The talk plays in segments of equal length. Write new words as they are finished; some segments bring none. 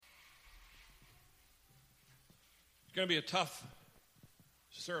It's going to be a tough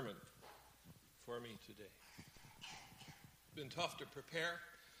sermon for me today. It's been tough to prepare.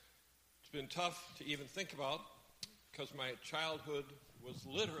 It's been tough to even think about because my childhood was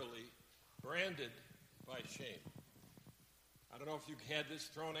literally branded by shame. I don't know if you had this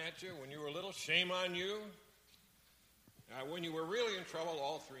thrown at you when you were little. Shame on you. When you were really in trouble,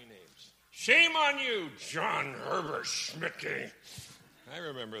 all three names. Shame on you, John Herbert Schmidtke. I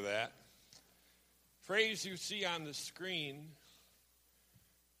remember that. Phrase you see on the screen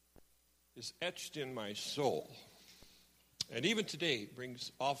is etched in my soul. And even today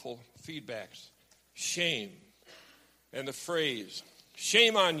brings awful feedbacks. Shame. And the phrase,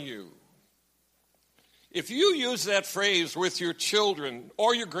 shame on you. If you use that phrase with your children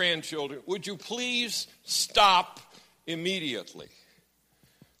or your grandchildren, would you please stop immediately?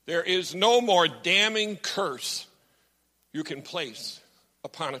 There is no more damning curse you can place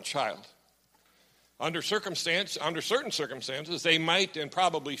upon a child. Under certain circumstances, they might and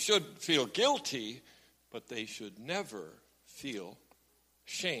probably should feel guilty, but they should never feel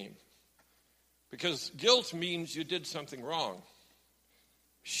shame. Because guilt means you did something wrong.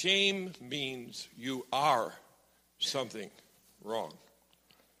 Shame means you are something wrong.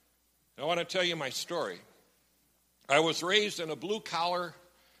 I want to tell you my story. I was raised in a blue-collar,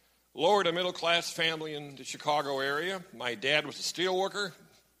 lower-to-middle-class family in the Chicago area. My dad was a steel worker.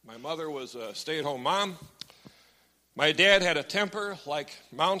 My mother was a stay-at-home mom. My dad had a temper like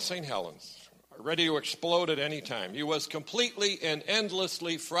Mount St. Helens, ready to explode at any time. He was completely and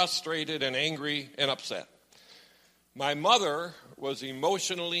endlessly frustrated and angry and upset. My mother was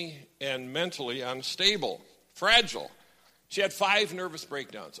emotionally and mentally unstable, fragile. She had 5 nervous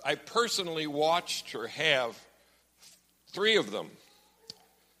breakdowns. I personally watched her have 3 of them.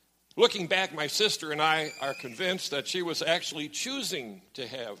 Looking back, my sister and I are convinced that she was actually choosing to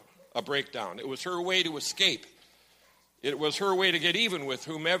have a breakdown. It was her way to escape. It was her way to get even with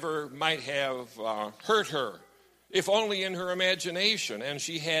whomever might have hurt her, if only in her imagination. And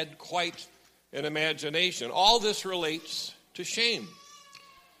she had quite an imagination. All this relates to shame.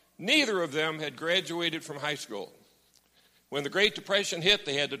 Neither of them had graduated from high school. When the Great Depression hit,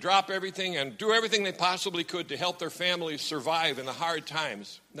 they had to drop everything and do everything they possibly could to help their families survive in the hard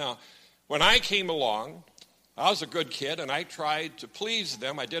times. Now, when I came along, I was a good kid, and I tried to please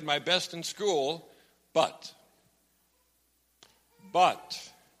them. I did my best in school, but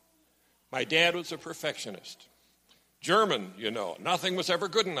my dad was a perfectionist. German, nothing was ever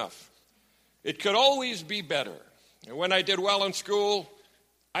good enough. It could always be better. And when I did well in school,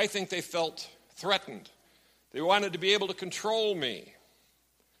 I think they felt threatened. They wanted to be able to control me.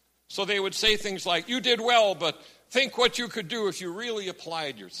 So they would say things like, you did well, but think what you could do if you really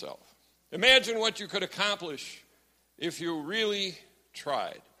applied yourself. Imagine what you could accomplish if you really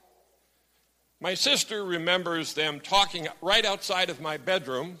tried. My sister remembers them talking right outside of my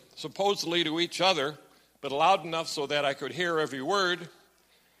bedroom, supposedly to each other, but loud enough so that I could hear every word,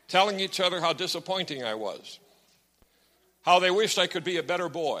 telling each other how disappointing I was, how they wished I could be a better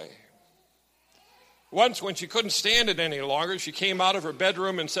boy. Once, when she couldn't stand it any longer, she came out of her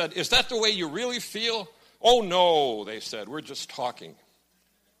bedroom and said, is that the way you really feel? Oh, no, they said, we're just talking.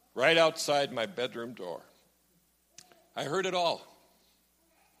 Right outside my bedroom door. I heard it all.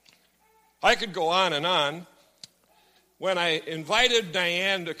 I could go on and on. When I invited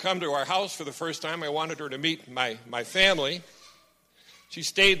Diane to come to our house for the first time, I wanted her to meet my family. She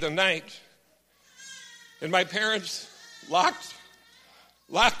stayed the night. And my parents locked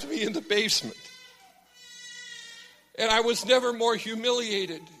me in the basement. And I was never more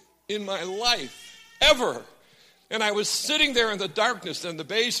humiliated in my life, ever. And I was sitting there in the darkness in the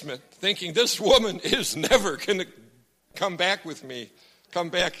basement thinking, this woman is never going to come back ever with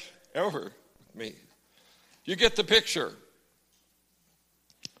me. You get the picture.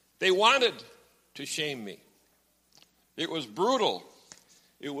 They wanted to shame me. It was brutal.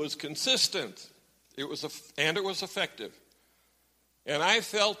 It was consistent. It was effective. And I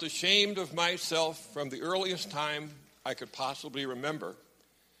felt ashamed of myself from the earliest time I could possibly remember.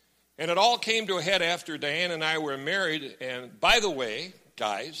 And it all came to a head after Diane and I were married. And by the way,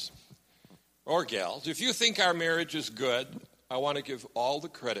 guys or gals, if you think our marriage is good, I want to give all the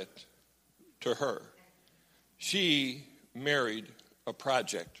credit to her. She married a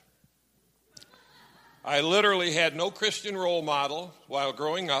project. I literally had no Christian role model while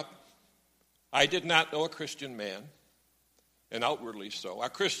growing up. I did not know a Christian man, and outwardly so,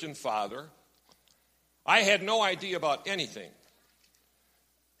 a Christian father. I had no idea about anything.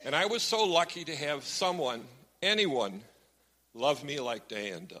 And I was so lucky to have anyone, love me like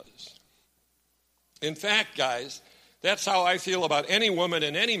Diane does. In fact, guys, That's how I feel about any woman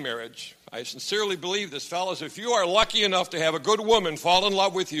in any marriage. I sincerely believe this, fellas. If you are lucky enough to have a good woman fall in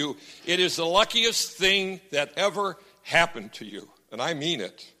love with you, it is the luckiest thing that ever happened to you. And I mean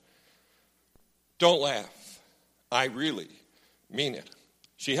it. Don't laugh. I really mean it.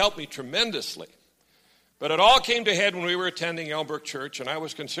 She helped me tremendously. But it all came to head when we were attending Elmbrook Church, and I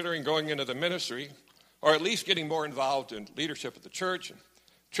was considering going into the ministry, or at least getting more involved in leadership at the church.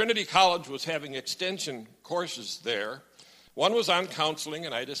 Trinity College was having extension courses there. One was on counseling,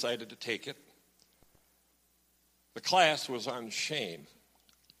 and I decided to take it. The class was on shame.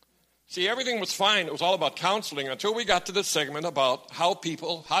 See, everything was fine. It was all about counseling until we got to the segment about how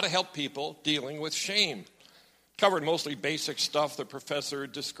to help people dealing with shame. Covered mostly basic stuff. The professor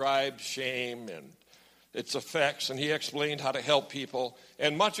described shame and its effects, and he explained how to help people,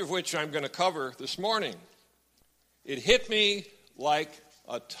 and much of which I'm going to cover this morning. It hit me like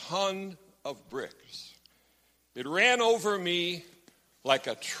a ton of bricks. It ran over me like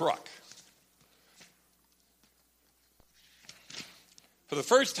a truck. For the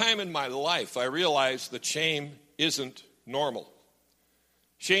first time in my life, I realized that shame isn't normal.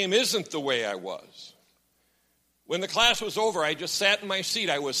 Shame isn't the way I was. When the class was over, I just sat in my seat.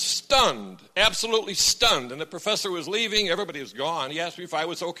 I was stunned, absolutely stunned. And the professor was leaving. Everybody was gone. He asked me if I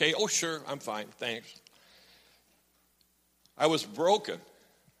was okay. Oh, sure, I'm fine, thanks. I was broken.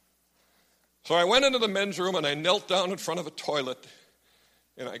 So I went into the men's room and I knelt down in front of a toilet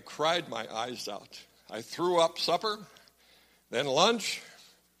and I cried my eyes out. I threw up supper, then lunch,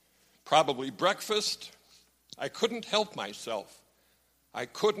 probably breakfast. I couldn't help myself. I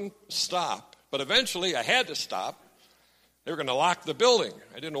couldn't stop. But eventually I had to stop. They were going to lock the building.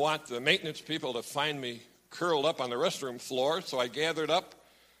 I didn't want the maintenance people to find me curled up on the restroom floor, so I gathered up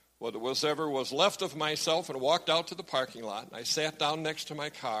whatever was left of myself and walked out to the parking lot. I sat down next to my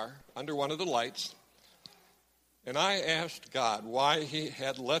car under one of the lights, and I asked God why he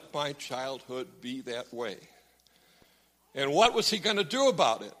had let my childhood be that way. And what was he going to do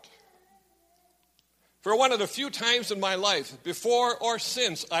about it? For one of the few times in my life, before or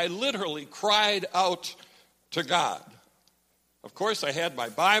since, I literally cried out to God. Of course, I had my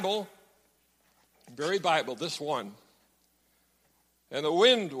Bible, very Bible, this one. And the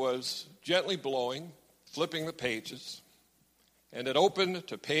wind was gently blowing, flipping the pages. And it opened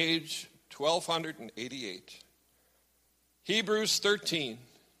to page 1288. Hebrews 13,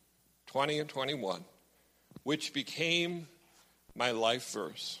 20 and 21, which became my life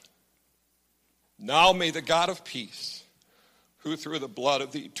verse. Now may the God of peace, who through the blood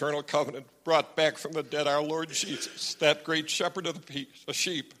of the eternal covenant brought back from the dead our Lord Jesus, that great shepherd of the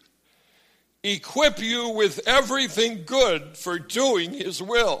sheep, equip you with everything good for doing his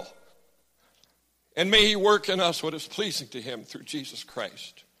will. And may he work in us what is pleasing to him through Jesus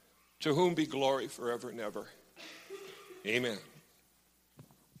Christ, to whom be glory forever and ever. Amen.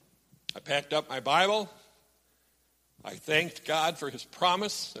 I packed up my Bible. I thanked God for his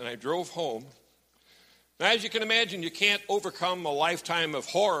promise, and I drove home. Now, as you can imagine, you can't overcome a lifetime of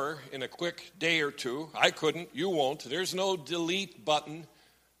horror in a quick day or two. I couldn't. You won't. There's no delete button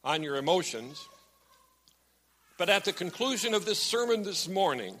on your emotions. But at the conclusion of this sermon this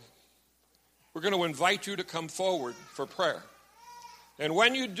morning, we're going to invite you to come forward for prayer. And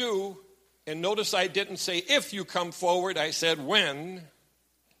when you do, and notice I didn't say if you come forward, I said when,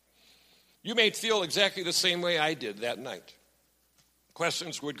 you may feel exactly the same way I did that night.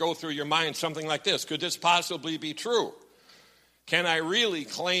 Questions would go through your mind, something like this. Could this possibly be true? Can I really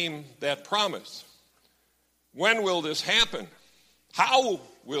claim that promise? When will this happen? How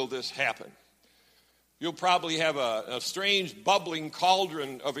will this happen? You'll probably have a strange bubbling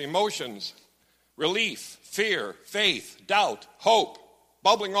cauldron of emotions. Relief, fear, faith, doubt, hope,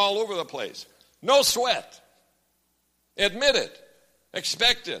 bubbling all over the place. No sweat. Admit it.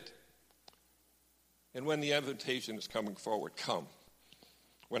 Expect it. And when the invitation is coming forward, come.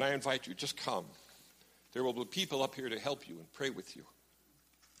 When I invite you, just come. There will be people up here to help you and pray with you.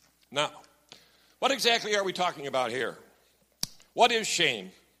 Now, what exactly are we talking about here? What is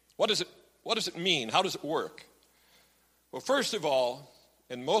shame? What does it mean? How does it work? Well, first of all,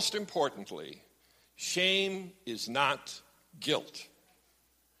 and most importantly, shame is not guilt.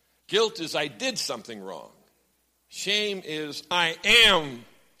 Guilt is I did something wrong. Shame is I am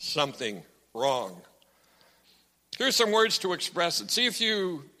something wrong. Here's some words to express it. See if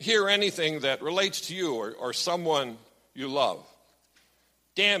you hear anything that relates to you or someone you love.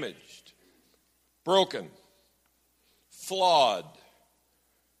 Damaged, broken, flawed.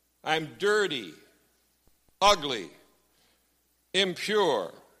 I'm dirty, ugly,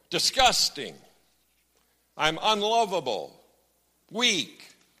 impure, disgusting. I'm unlovable, weak,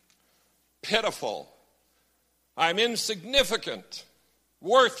 pitiful, I'm insignificant,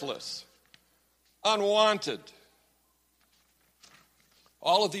 worthless, unwanted.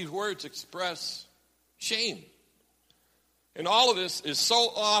 All of these words express shame. And all of this is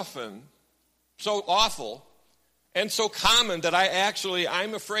so often, so awful, and so common that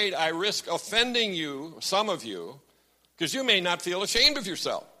I'm afraid I risk offending you, some of you, because you may not feel ashamed of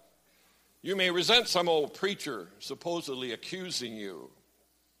yourself. You may resent some old preacher supposedly accusing you.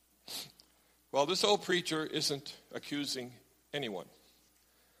 Well, this old preacher isn't accusing anyone.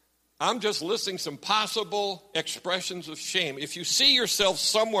 I'm just listing some possible expressions of shame. If you see yourself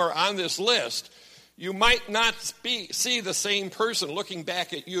somewhere on this list, you might not see the same person looking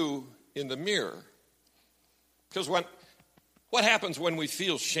back at you in the mirror. Because what happens when we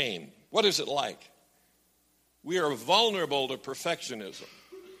feel shame? What is it like? We are vulnerable to perfectionism.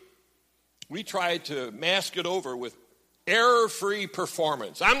 We try to mask it over with error-free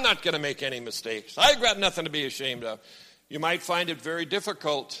performance. I'm not going to make any mistakes. I've got nothing to be ashamed of. You might find it very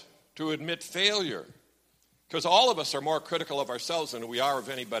difficult to admit failure, because all of us are more critical of ourselves than we are of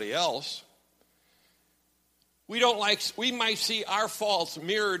anybody else. We might see our faults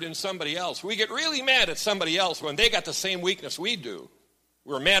mirrored in somebody else. We get really mad at somebody else when they got the same weakness we do.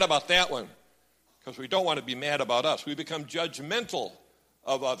 We're mad about that one because we don't want to be mad about us. We become judgmental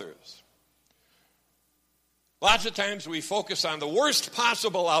of others. Lots of times we focus on the worst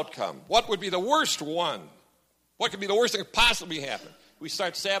possible outcome. What would be the worst one? What could be the worst thing that could possibly happen? We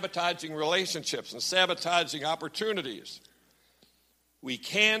start sabotaging relationships and sabotaging opportunities. We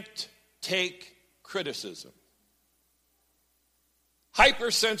can't take criticism.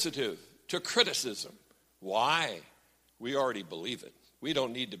 Hypersensitive to criticism. Why? We already believe it. We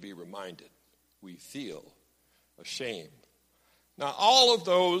don't need to be reminded. We feel ashamed. Now, all of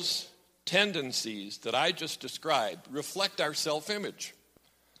those tendencies that I just described reflect our self-image.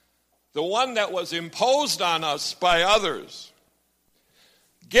 The one that was imposed on us by others.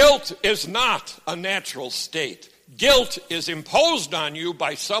 Guilt is not a natural state. Guilt is imposed on you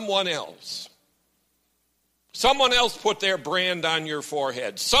by someone else. Someone else put their brand on your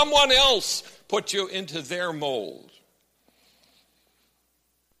forehead. Someone else put you into their mold.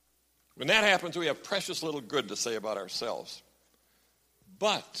 When that happens, we have precious little good to say about ourselves.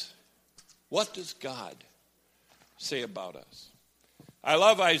 But what does God say about us? I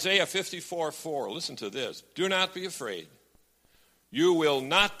love Isaiah 54:4. Listen to this. Do not be afraid. You will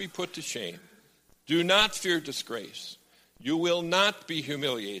not be put to shame. Do not fear disgrace. You will not be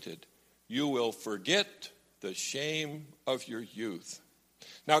humiliated. You will forget the shame of your youth.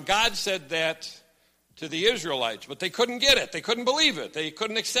 Now, God said that to the Israelites, but they couldn't get it. They couldn't believe it. They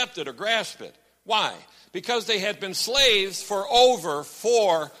couldn't accept it or grasp it. Why? Because they had been slaves for over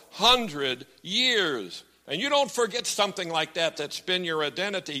 400 years. And you don't forget something like that that's been your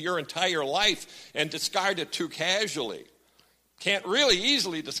identity your entire life and discard it too casually. Can't really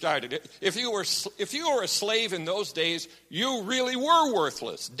easily discard it. If you were a slave in those days, you really were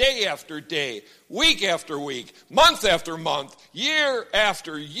worthless. Day after day, week after week, month after month, year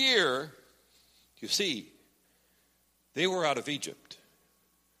after year. You see, they were out of Egypt.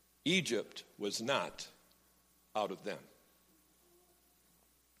 Egypt was not out of them.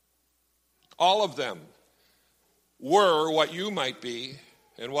 All of them were what you might be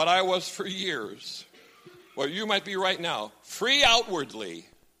and what I was for years. What you might be right now, free outwardly,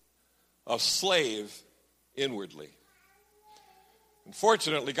 a slave inwardly.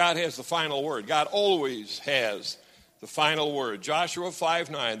 Unfortunately, God has the final word. God always has the final word. Joshua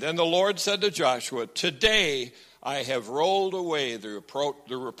 5:9. Then the Lord said to Joshua, today I have rolled away the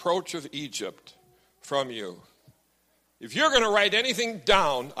reproach of Egypt from you. If you're going to write anything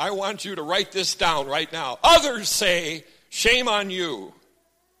down, I want you to write this down right now. Others say, shame on you.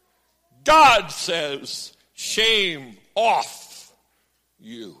 God says, shame off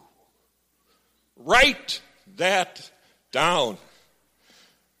you. Write that down.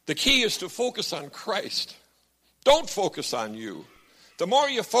 The key is to focus on Christ. Don't focus on you. The more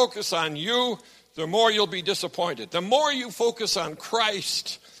you focus on you, the more you'll be disappointed. The more you focus on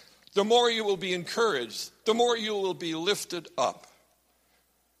Christ, the more you will be encouraged. The more you will be lifted up.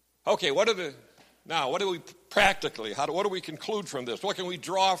 Okay, what do we practically, what do we conclude from this? What can we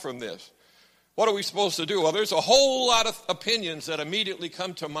draw from this? What are we supposed to do? Well, there's a whole lot of opinions that immediately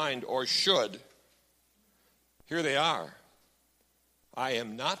come to mind, or should. Here they are. I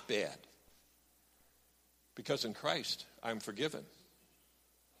am not bad, because in Christ I'm forgiven.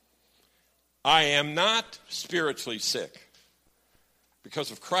 I am not spiritually sick, because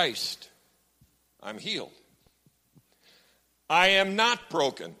of Christ I'm healed. I am not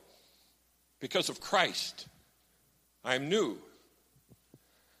broken, because of Christ I'm new.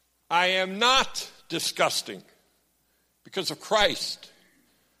 I am not disgusting, Because of Christ,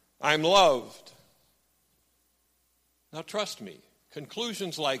 I'm loved. Now trust me,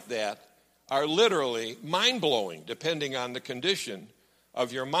 conclusions like that are literally mind-blowing depending on the condition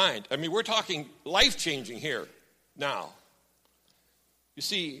of your mind. I mean, we're talking life-changing here now. You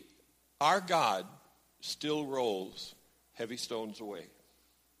see, our God still rolls heavy stones away.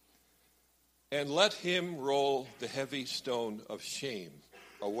 And let him roll the heavy stone of shame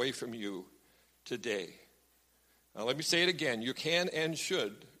away from you today. Now let me say it again. You can and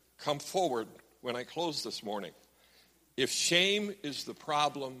should come forward when I close this morning. If shame is the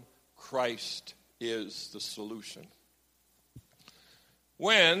problem, Christ is the solution.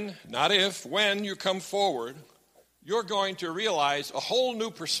 When, not if, when you come forward, you're going to realize a whole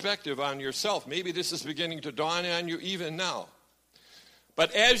new perspective on yourself. Maybe this is beginning to dawn on you even now.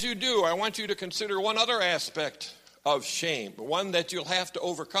 But as you do, I want you to consider one other aspect of shame, one that you'll have to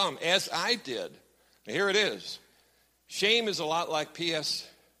overcome, as I did. Now, here it is. Shame is a lot like PTSD,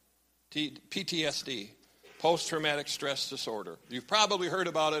 post-traumatic stress disorder. You've probably heard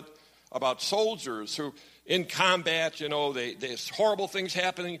about it, about soldiers who, in combat, there's horrible things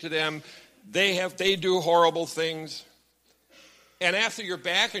happening to them. They do horrible things. And after you're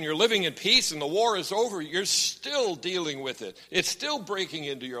back and you're living in peace and the war is over, you're still dealing with it. It's still breaking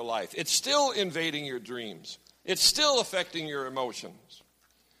into your life. It's still invading your dreams. It's still affecting your emotions.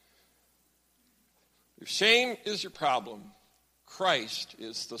 If shame is your problem, Christ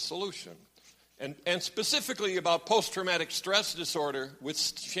is the solution. And specifically about post-traumatic stress disorder with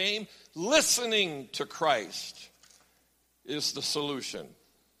shame, listening to Christ is the solution.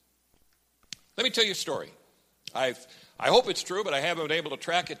 Let me tell you a story. I hope it's true, but I haven't been able to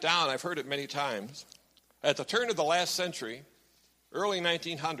track it down. I've heard it many times. At the turn of the last century, early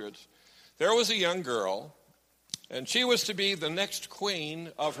 1900s, there was a young girl, and she was to be the next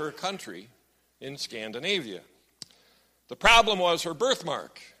queen of her country in Scandinavia. The problem was her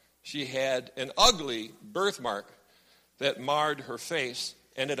birthmark. She had an ugly birthmark that marred her face,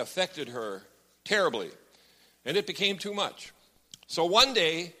 and it affected her terribly. And it became too much. So one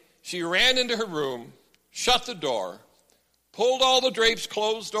day, she ran into her room, shut the door, pulled all the drapes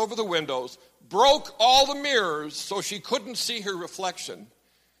closed over the windows, broke all the mirrors so she couldn't see her reflection,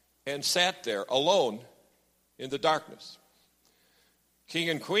 and sat there alone in the darkness. King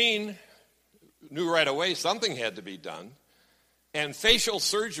and queen knew right away something had to be done, and facial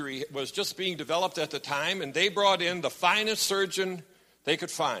surgery was just being developed at the time, and they brought in the finest surgeon they could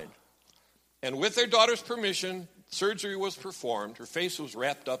find. And with their daughter's permission, surgery was performed. Her face was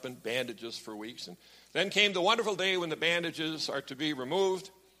wrapped up in bandages for weeks, and then came the wonderful day when the bandages are to be removed,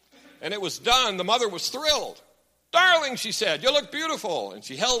 and it was done. The mother was thrilled. "Darling," she said, "you look beautiful." And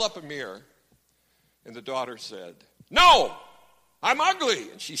she held up a mirror, and the daughter said, "No, I'm ugly."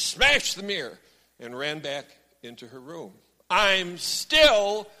 And she smashed the mirror and ran back into her room. "I'm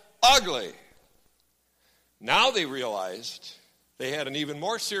still ugly." Now they realized they had an even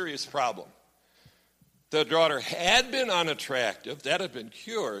more serious problem. The daughter had been unattractive, that had been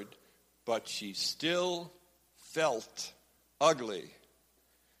cured, but she still felt ugly.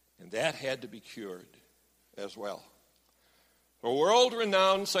 And that had to be cured as well. A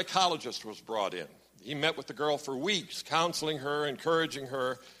world-renowned psychologist was brought in. He met with the girl for weeks, counseling her, encouraging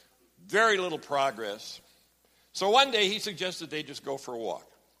her. Very little progress. So one day he suggested they just go for a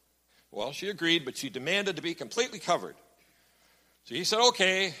walk. Well, she agreed, but she demanded to be completely covered. So he said,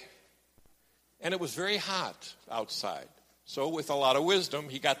 okay. And it was very hot outside. So with a lot of wisdom,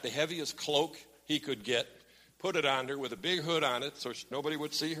 he got the heaviest cloak he could get, put it on her with a big hood on it so nobody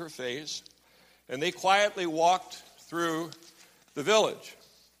would see her face. And they quietly walked through the village.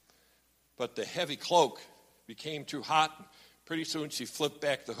 But the heavy cloak became too hot. Pretty soon she flipped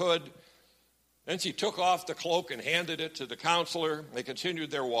back the hood. Then she took off the cloak and handed it to the counselor. They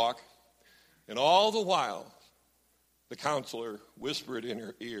continued their walk. And all the while, the counselor whispered in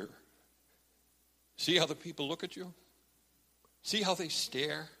her ear, "See how the people look at you? See how they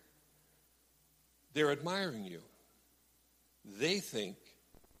stare? They're admiring you. They think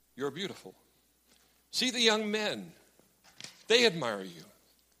you're beautiful. See the young men. They admire you.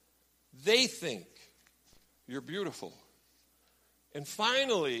 They think you're beautiful." And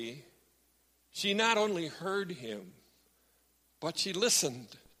finally, she not only heard him, but she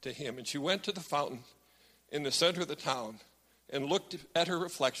listened to him. And she went to the fountain in the center of the town and looked at her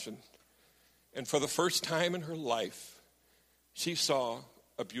reflection. And for the first time in her life, she saw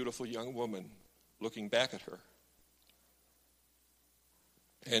a beautiful young woman looking back at her.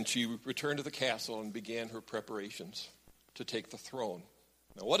 And she returned to the castle and began her preparations to take the throne.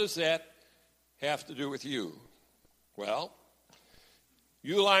 Now, what does that have to do with you? Well,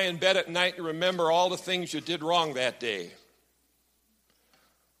 you lie in bed at night and remember all the things you did wrong that day.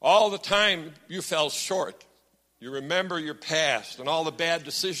 All the time you fell short. You remember your past and all the bad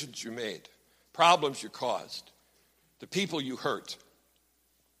decisions you made, problems you caused, the people you hurt.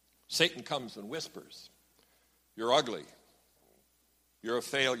 Satan comes and whispers, "You're ugly. You're a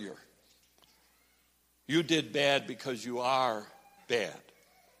failure. You did bad because you are bad."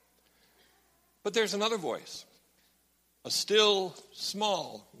 But there's another voice, a still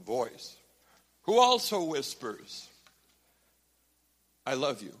small voice, who also whispers, "I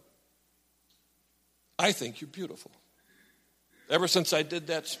love you. I think you're beautiful. Ever since I did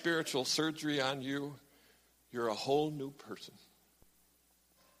that spiritual surgery on you, you're a whole new person.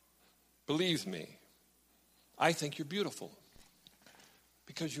 Believe me, I think you're beautiful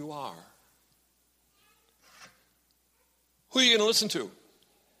because you are." Who are you going to listen to?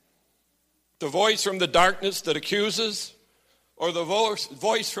 The voice from the darkness that accuses, or the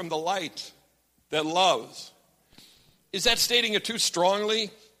voice from the light that loves? Is that stating it too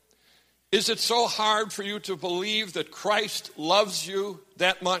strongly? Is it so hard for you to believe that Christ loves you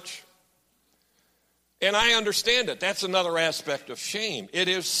that much? And I understand it. That's another aspect of shame. It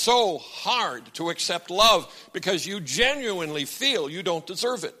is so hard to accept love because you genuinely feel you don't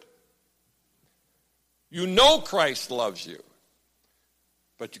deserve it. You know Christ loves you,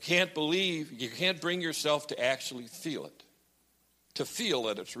 but you can't bring yourself to actually feel it, to feel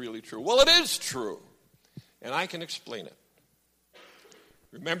that it's really true. Well, it is true, and I can explain it.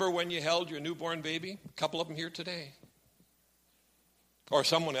 Remember when you held your newborn baby? A couple of them here today. Or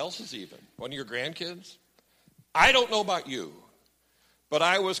someone else's even, one of your grandkids. I don't know about you, but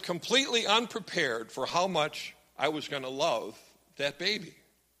I was completely unprepared for how much I was going to love that baby.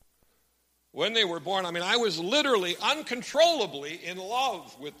 When they were born, I was literally uncontrollably in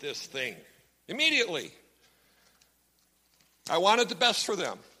love with this thing. Immediately. I wanted the best for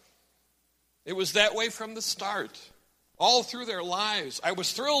them. It was that way from the start. All through their lives, I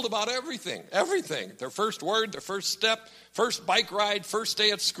was thrilled about everything. Everything. Their first word, their first step, first bike ride, first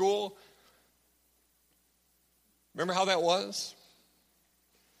day at school. Remember how that was?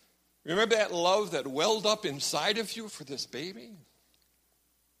 Remember that love that welled up inside of you for this baby?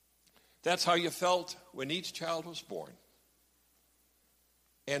 That's how you felt when each child was born.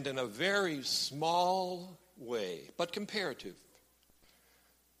 And in a very small way, but comparative,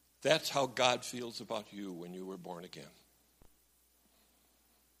 that's how God feels about you when you were born again.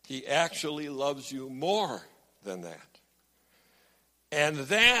 He actually loves you more than that. And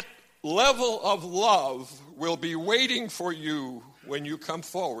that level of love will be waiting for you when you come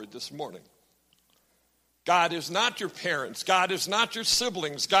forward this morning. God is not your parents. God is not your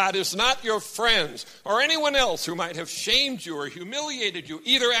siblings. God is not your friends or anyone else who might have shamed you or humiliated you,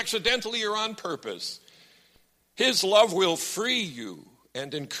 either accidentally or on purpose. His love will free you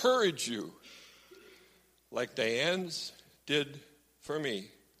and encourage you, like Diane's did for me,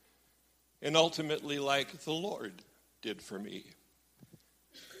 and ultimately like the Lord did for me.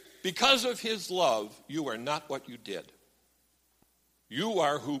 Because of his love, you are not what you did. You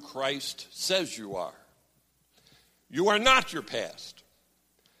are who Christ says you are. You are not your past.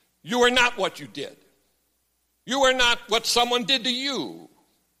 You are not what you did. You are not what someone did to you.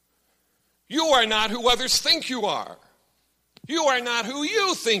 You are not who others think you are. You are not who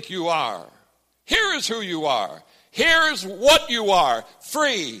you think you are. Here is who you are. Here is what you are.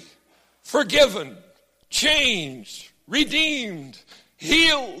 Free, forgiven, changed, redeemed,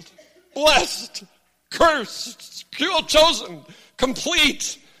 healed, blessed, cursed, chosen,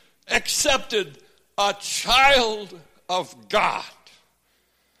 complete, accepted, a child of God.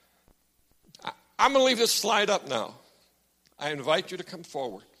 I'm going to leave this slide up now. I invite you to come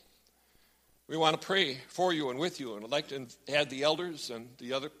forward. We want to pray for you and with you, and I'd like to add the elders and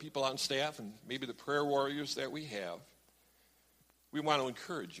the other people on staff and maybe the prayer warriors that we have. We want to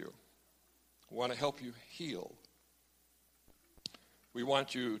encourage you. We want to help you heal. We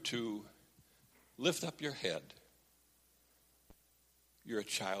want you to lift up your head. You're a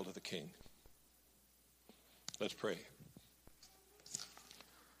child of the King. Let's pray.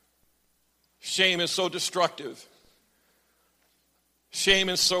 Shame is so destructive. Shame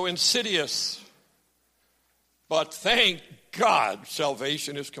is so insidious. But thank God,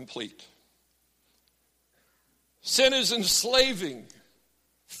 salvation is complete. Sin is enslaving.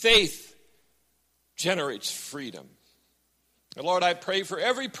 Faith generates freedom. And Lord, I pray for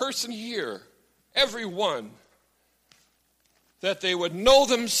every person here, everyone, that they would know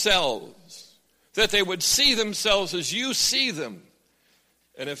themselves, that they would see themselves as you see them.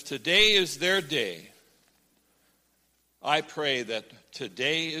 And if today is their day, I pray that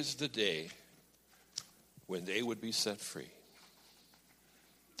today is the day when they would be set free.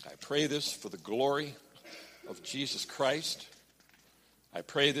 I pray this for the glory of Jesus Christ. I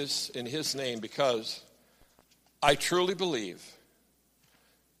pray this in his name because I truly believe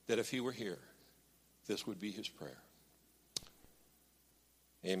that if he were here, this would be his prayer.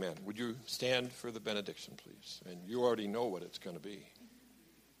 Amen. Would you stand for the benediction, please? And you already know what it's going to be.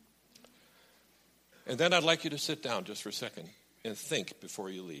 And then I'd like you to sit down just for a second and think before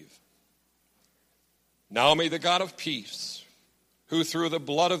you leave. Now may the God of peace, who through the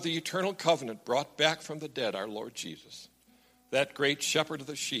blood of the eternal covenant brought back from the dead our Lord Jesus, that great shepherd of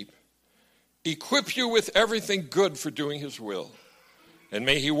the sheep, equip you with everything good for doing his will. And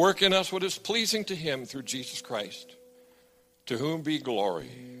may he work in us what is pleasing to him through Jesus Christ, to whom be glory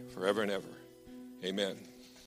forever and ever. Amen.